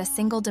suggested that a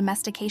single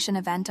domestication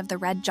event of the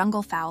red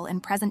jungle fowl in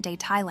present-day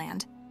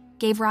Thailand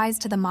gave rise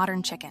to the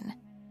modern chicken,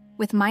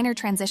 with minor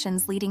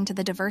transitions leading to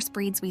the diverse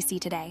breeds we see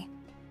today.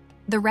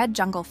 The red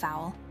jungle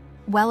fowl,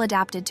 well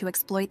adapted to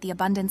exploit the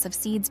abundance of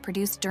seeds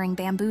produced during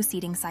bamboo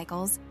seeding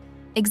cycles,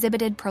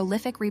 exhibited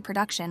prolific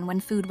reproduction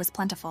when food was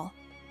plentiful.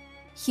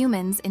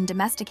 Humans, in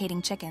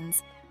domesticating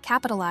chickens,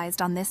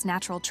 capitalized on this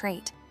natural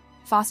trait,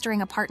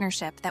 fostering a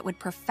partnership that would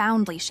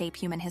profoundly shape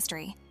human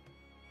history.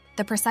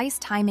 The precise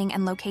timing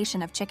and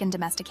location of chicken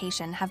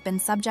domestication have been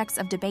subjects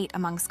of debate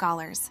among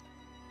scholars.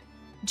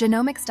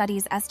 Genomic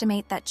studies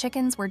estimate that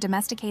chickens were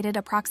domesticated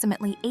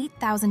approximately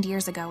 8,000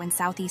 years ago in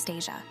Southeast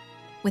Asia,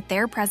 with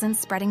their presence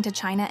spreading to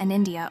China and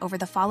India over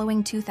the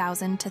following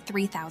 2,000 to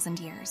 3,000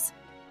 years.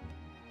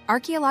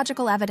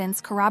 Archaeological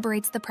evidence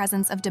corroborates the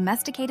presence of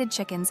domesticated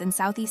chickens in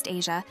Southeast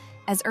Asia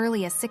as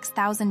early as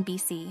 6,000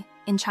 BC,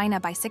 in China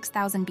by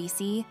 6,000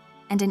 BC,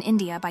 and in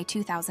India by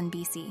 2000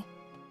 BC.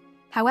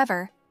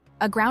 However,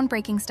 a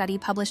groundbreaking study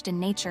published in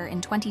Nature in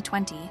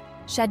 2020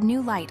 shed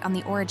new light on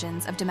the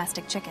origins of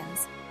domestic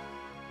chickens.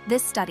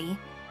 This study,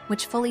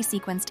 which fully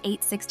sequenced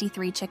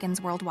 863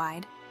 chickens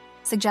worldwide,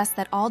 suggests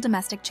that all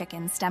domestic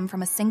chickens stem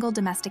from a single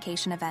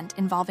domestication event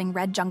involving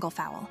red jungle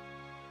fowl,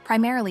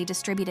 primarily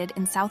distributed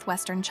in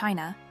southwestern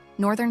China,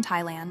 northern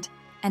Thailand,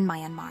 and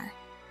Myanmar.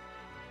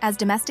 As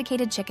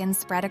domesticated chickens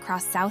spread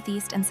across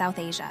Southeast and South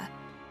Asia,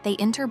 they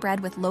interbred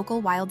with local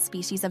wild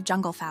species of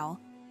jungle fowl,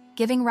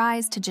 giving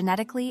rise to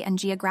genetically and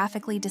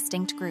geographically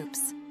distinct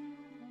groups.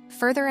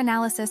 Further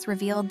analysis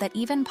revealed that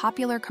even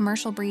popular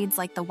commercial breeds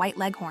like the white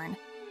leghorn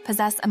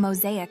possess a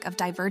mosaic of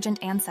divergent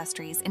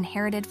ancestries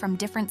inherited from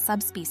different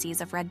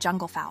subspecies of red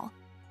jungle fowl.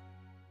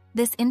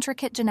 This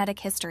intricate genetic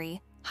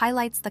history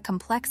highlights the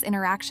complex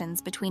interactions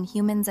between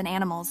humans and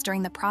animals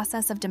during the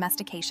process of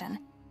domestication,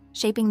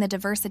 shaping the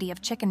diversity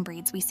of chicken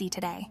breeds we see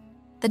today.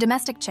 The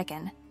domestic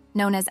chicken,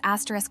 known as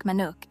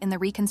 *manuk in the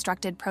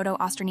reconstructed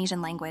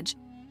Proto-Austronesian language,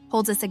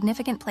 holds a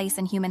significant place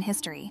in human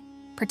history,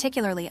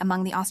 particularly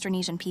among the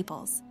Austronesian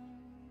peoples.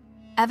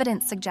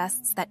 Evidence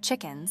suggests that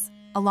chickens,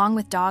 along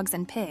with dogs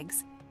and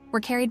pigs,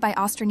 were carried by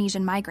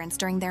Austronesian migrants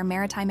during their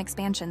maritime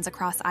expansions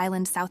across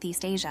island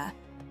Southeast Asia,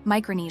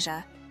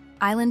 Micronesia,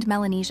 island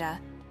Melanesia,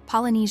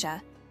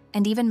 Polynesia,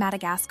 and even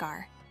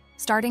Madagascar,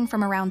 starting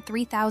from around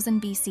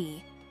 3000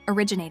 BC,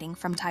 originating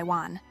from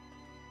Taiwan.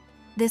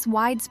 This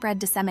widespread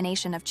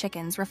dissemination of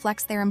chickens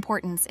reflects their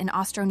importance in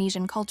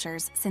Austronesian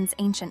cultures since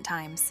ancient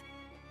times.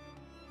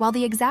 While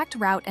the exact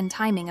route and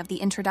timing of the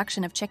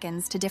introduction of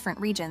chickens to different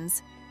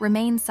regions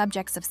remain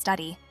subjects of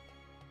study,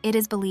 it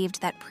is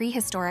believed that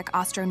prehistoric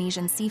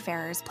Austronesian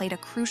seafarers played a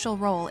crucial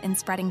role in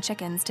spreading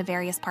chickens to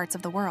various parts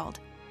of the world.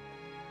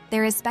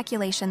 There is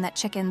speculation that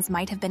chickens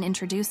might have been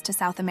introduced to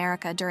South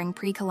America during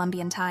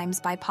pre-Columbian times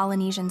by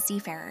Polynesian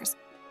seafarers,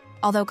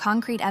 although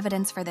concrete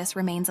evidence for this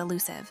remains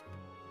elusive.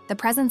 The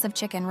presence of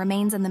chicken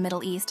remains in the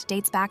Middle East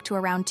dates back to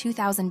around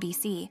 2000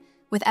 BC,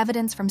 with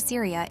evidence from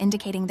Syria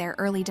indicating their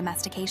early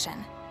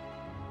domestication.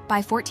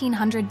 By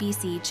 1400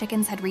 BC,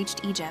 chickens had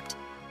reached Egypt,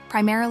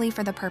 primarily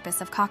for the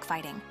purpose of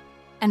cockfighting,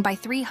 and by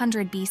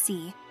 300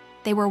 BC,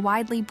 they were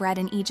widely bred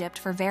in Egypt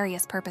for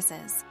various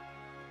purposes.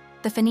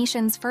 The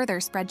Phoenicians further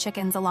spread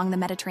chickens along the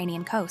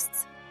Mediterranean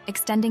coasts,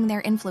 extending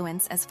their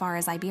influence as far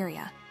as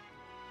Iberia.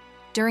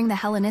 During the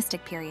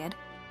Hellenistic period,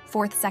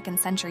 4th–2nd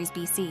centuries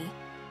BC,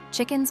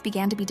 chickens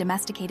began to be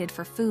domesticated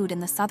for food in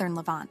the southern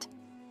Levant,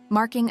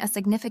 marking a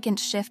significant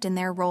shift in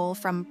their role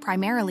from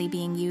primarily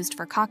being used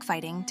for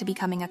cockfighting to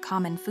becoming a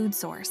common food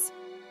source.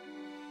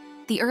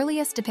 The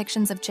earliest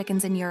depictions of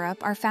chickens in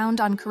Europe are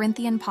found on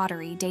Corinthian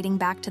pottery dating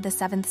back to the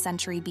 7th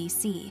century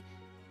BC,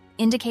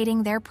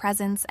 indicating their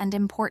presence and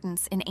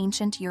importance in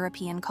ancient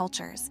European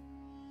cultures.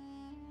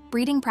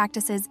 Breeding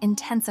practices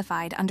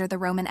intensified under the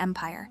Roman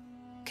Empire,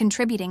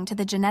 contributing to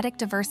the genetic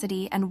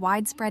diversity and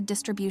widespread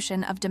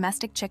distribution of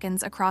domestic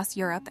chickens across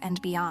Europe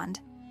and beyond.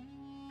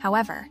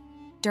 However,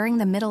 during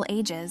the Middle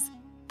Ages,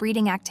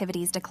 breeding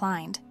activities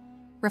declined,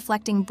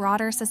 reflecting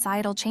broader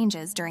societal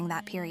changes during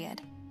that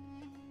period.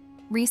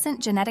 Recent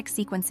genetic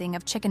sequencing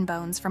of chicken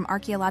bones from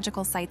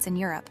archaeological sites in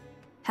Europe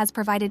has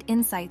provided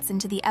insights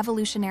into the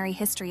evolutionary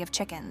history of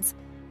chickens,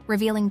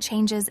 revealing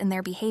changes in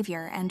their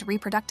behavior and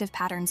reproductive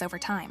patterns over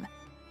time.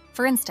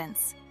 For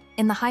instance,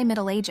 in the High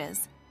Middle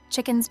Ages,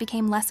 chickens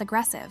became less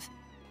aggressive,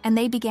 and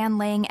they began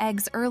laying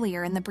eggs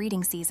earlier in the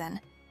breeding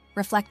season,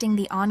 reflecting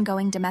the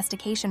ongoing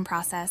domestication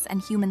process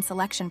and human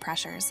selection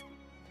pressures.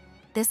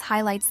 This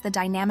highlights the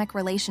dynamic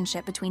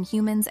relationship between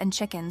humans and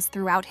chickens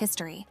throughout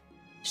history,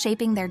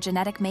 shaping their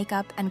genetic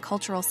makeup and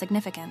cultural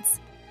significance.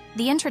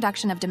 The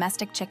introduction of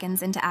domestic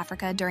chickens into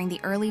Africa during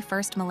the early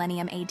 1st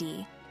millennium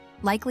AD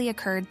likely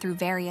occurred through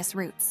various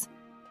routes,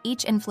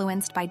 each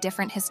influenced by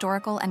different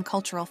historical and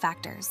cultural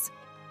factors.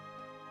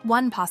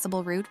 One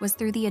possible route was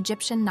through the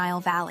Egyptian Nile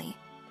Valley,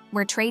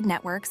 where trade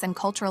networks and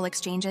cultural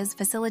exchanges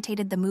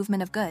facilitated the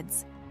movement of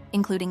goods,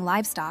 including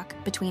livestock,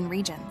 between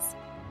regions.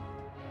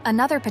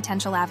 Another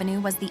potential avenue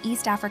was the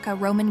East Africa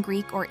Roman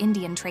Greek or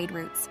Indian trade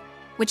routes,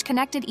 which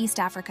connected East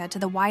Africa to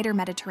the wider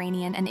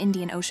Mediterranean and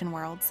Indian Ocean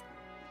worlds,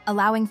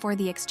 allowing for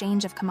the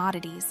exchange of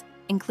commodities,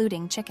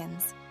 including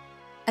chickens.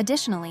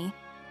 Additionally,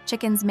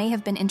 chickens may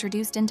have been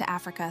introduced into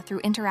Africa through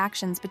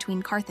interactions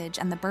between Carthage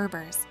and the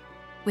Berbers,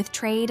 with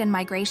trade and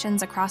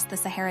migrations across the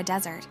Sahara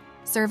Desert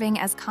serving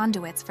as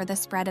conduits for the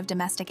spread of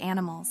domestic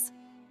animals.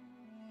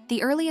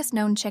 The earliest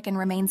known chicken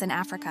remains in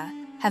Africa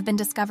have been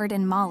discovered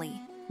in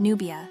Mali,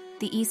 Nubia,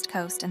 the East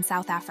Coast, and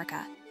South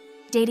Africa,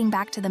 dating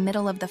back to the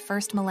middle of the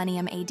 1st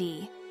millennium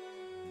AD.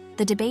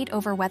 The debate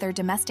over whether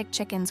domestic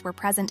chickens were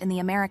present in the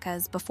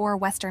Americas before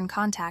Western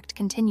contact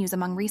continues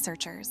among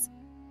researchers.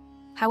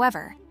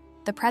 However,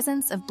 the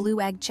presence of blue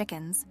egg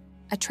chickens,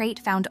 a trait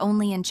found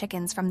only in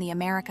chickens from the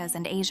Americas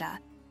and Asia,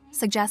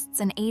 suggests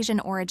an Asian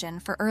origin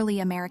for early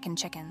American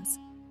chickens.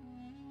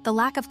 The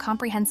lack of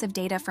comprehensive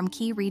data from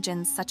key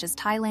regions such as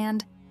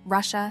Thailand,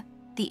 Russia,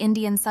 the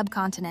Indian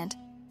subcontinent,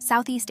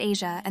 Southeast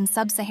Asia, and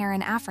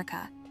Sub-Saharan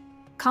Africa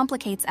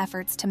complicates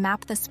efforts to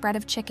map the spread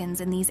of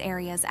chickens in these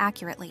areas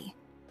accurately.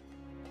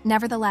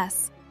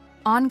 Nevertheless,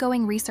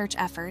 ongoing research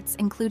efforts,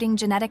 including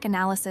genetic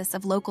analysis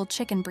of local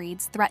chicken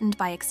breeds threatened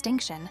by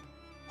extinction,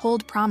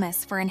 hold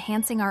promise for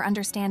enhancing our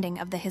understanding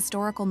of the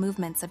historical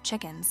movements of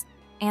chickens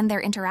and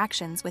their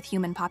interactions with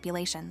human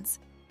populations.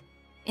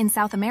 In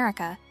South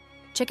America,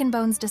 chicken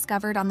bones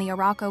discovered on the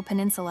Arauco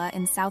Peninsula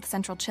in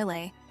south-central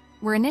Chile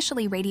were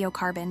initially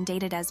radiocarbon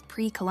dated as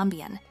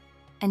pre-Columbian,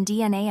 and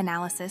DNA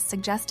analysis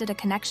suggested a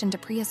connection to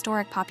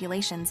prehistoric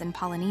populations in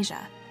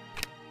Polynesia.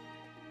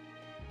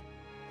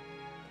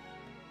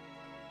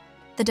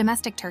 The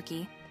domestic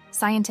turkey,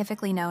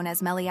 scientifically known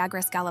as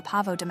Meleagris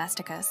gallopavo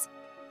domesticus,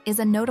 is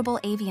a notable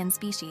avian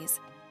species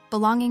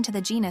belonging to the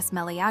genus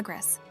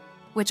Meleagris,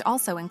 which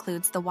also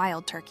includes the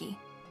wild turkey.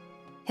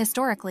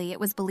 Historically, it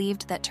was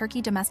believed that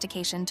turkey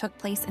domestication took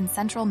place in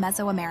central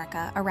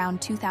Mesoamerica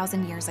around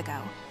 2,000 years ago.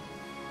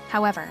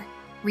 However,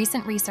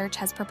 recent research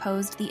has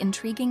proposed the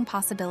intriguing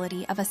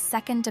possibility of a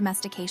second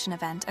domestication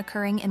event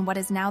occurring in what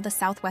is now the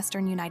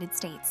southwestern United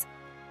States,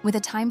 with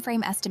a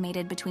timeframe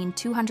estimated between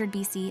 200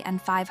 BC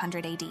and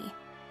 500 AD.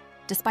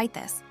 Despite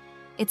this,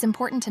 it's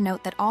important to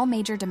note that all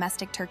major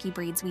domestic turkey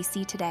breeds we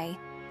see today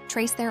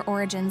trace their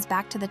origins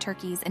back to the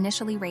turkeys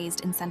initially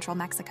raised in central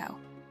Mexico.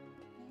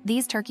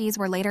 These turkeys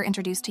were later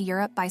introduced to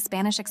Europe by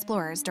Spanish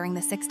explorers during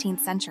the 16th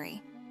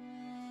century.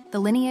 The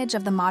lineage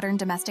of the modern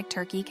domestic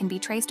turkey can be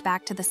traced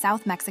back to the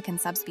South Mexican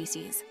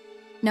subspecies,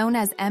 known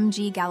as M.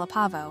 g.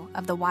 gallopavo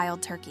of the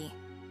wild turkey.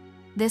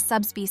 This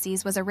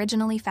subspecies was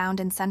originally found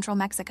in central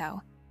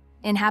Mexico,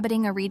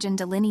 inhabiting a region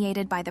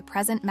delineated by the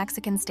present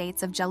Mexican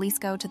states of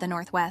Jalisco to the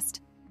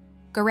northwest,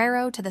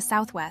 Guerrero to the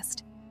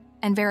southwest,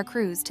 and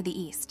Veracruz to the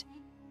east.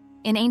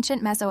 In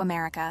ancient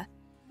Mesoamerica,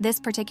 this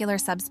particular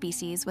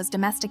subspecies was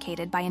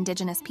domesticated by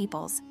indigenous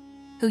peoples,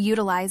 who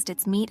utilized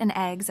its meat and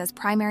eggs as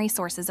primary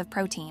sources of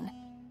protein.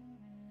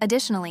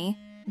 Additionally,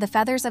 the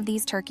feathers of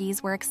these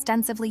turkeys were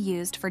extensively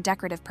used for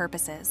decorative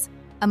purposes.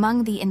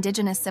 Among the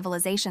indigenous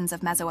civilizations of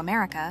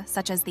Mesoamerica,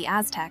 such as the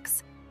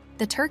Aztecs,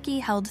 The turkey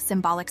held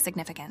symbolic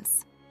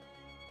significance.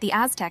 The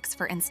Aztecs,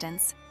 for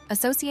instance,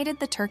 associated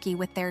the turkey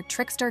with their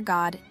trickster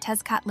god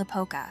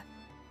Tezcatlipoca,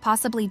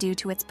 possibly due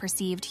to its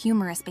perceived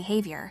humorous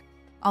behavior,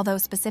 although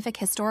specific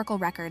historical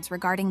records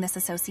regarding this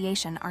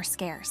association are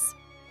scarce.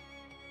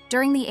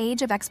 During the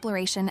age of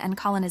exploration and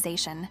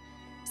colonization,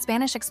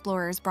 Spanish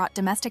explorers brought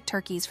domestic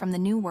turkeys from the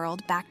New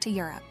World back to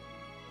Europe.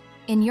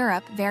 In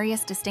Europe,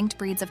 various distinct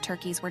breeds of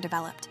turkeys were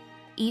developed,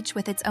 each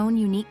with its own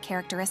unique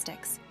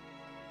characteristics.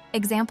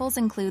 Examples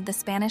include the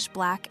Spanish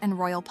Black and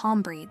Royal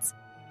Palm breeds,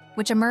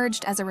 which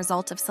emerged as a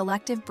result of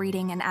selective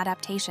breeding and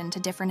adaptation to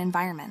different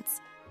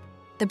environments.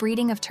 The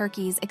breeding of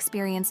turkeys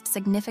experienced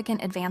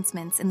significant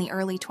advancements in the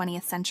early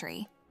 20th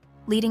century,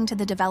 leading to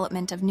the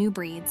development of new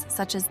breeds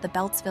such as the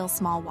Beltsville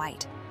Small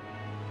White.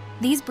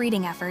 These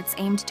breeding efforts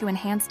aimed to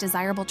enhance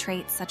desirable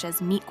traits such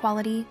as meat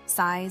quality,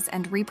 size,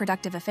 and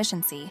reproductive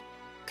efficiency,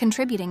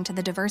 contributing to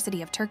the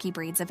diversity of turkey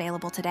breeds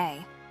available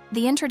today.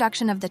 The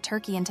introduction of the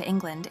turkey into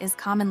England is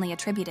commonly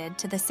attributed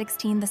to the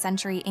 16th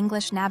century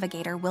English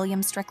navigator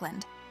William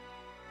Strickland.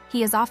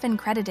 He is often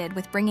credited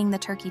with bringing the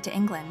turkey to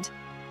England,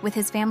 with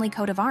his family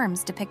coat of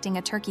arms depicting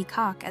a turkey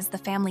cock as the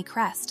family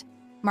crest,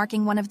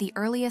 marking one of the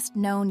earliest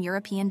known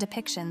European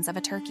depictions of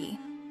a turkey.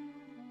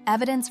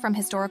 Evidence from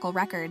historical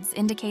records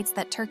indicates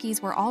that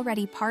turkeys were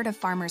already part of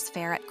farmers'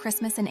 fare at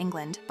Christmas in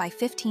England by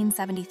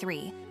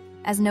 1573,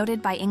 as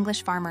noted by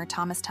English farmer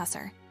Thomas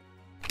Tusser.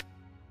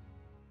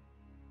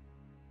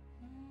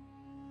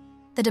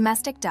 The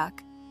domestic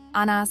duck,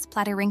 Anas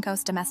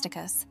platyrhynchos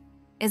domesticus,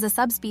 is a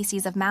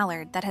subspecies of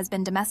mallard that has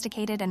been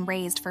domesticated and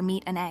raised for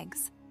meat and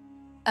eggs.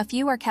 A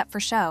few are kept for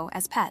show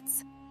as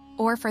pets,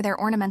 or for their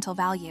ornamental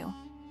value.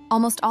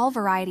 Almost all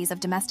varieties of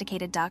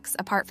domesticated ducks,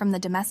 apart from the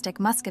domestic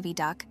Muscovy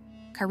duck,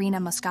 Carina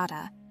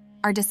moscata,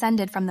 are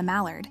descended from the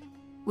mallard,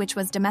 which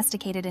was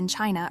domesticated in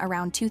China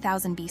around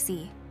 2000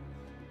 BC.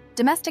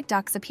 Domestic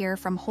ducks appear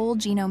from whole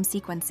genome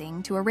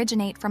sequencing to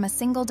originate from a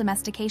single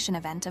domestication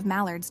event of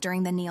mallards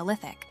during the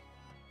Neolithic,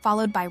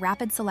 followed by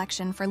rapid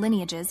selection for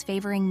lineages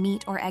favoring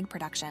meat or egg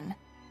production.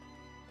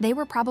 They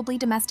were probably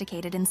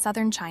domesticated in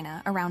southern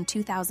China around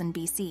 2000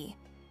 BC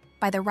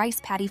by the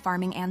rice paddy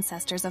farming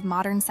ancestors of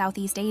modern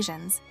Southeast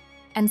Asians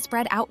and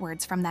spread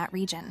outwards from that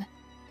region.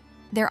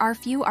 There are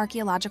few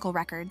archaeological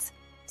records,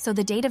 so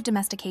the date of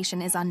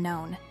domestication is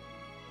unknown.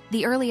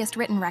 The earliest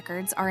written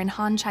records are in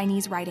Han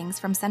Chinese writings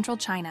from central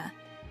China,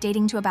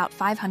 dating to about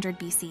 500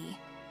 BC.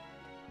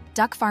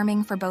 Duck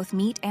farming for both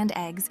meat and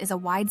eggs is a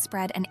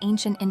widespread and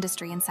ancient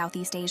industry in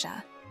Southeast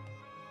Asia.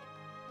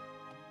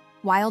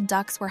 Wild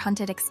ducks were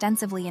hunted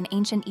extensively in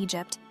ancient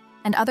Egypt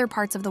and other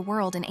parts of the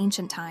world in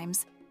ancient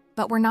times,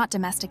 but were not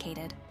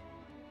domesticated.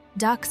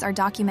 Ducks are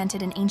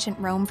documented in ancient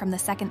Rome from the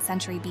 2nd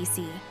century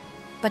BC,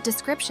 but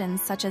descriptions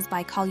such as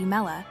by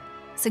Columella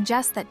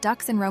suggest that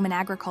ducks in Roman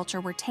agriculture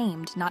were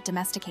tamed, not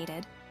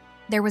domesticated.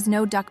 There was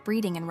no duck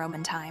breeding in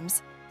Roman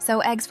times, so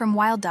eggs from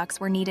wild ducks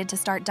were needed to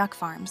start duck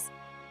farms.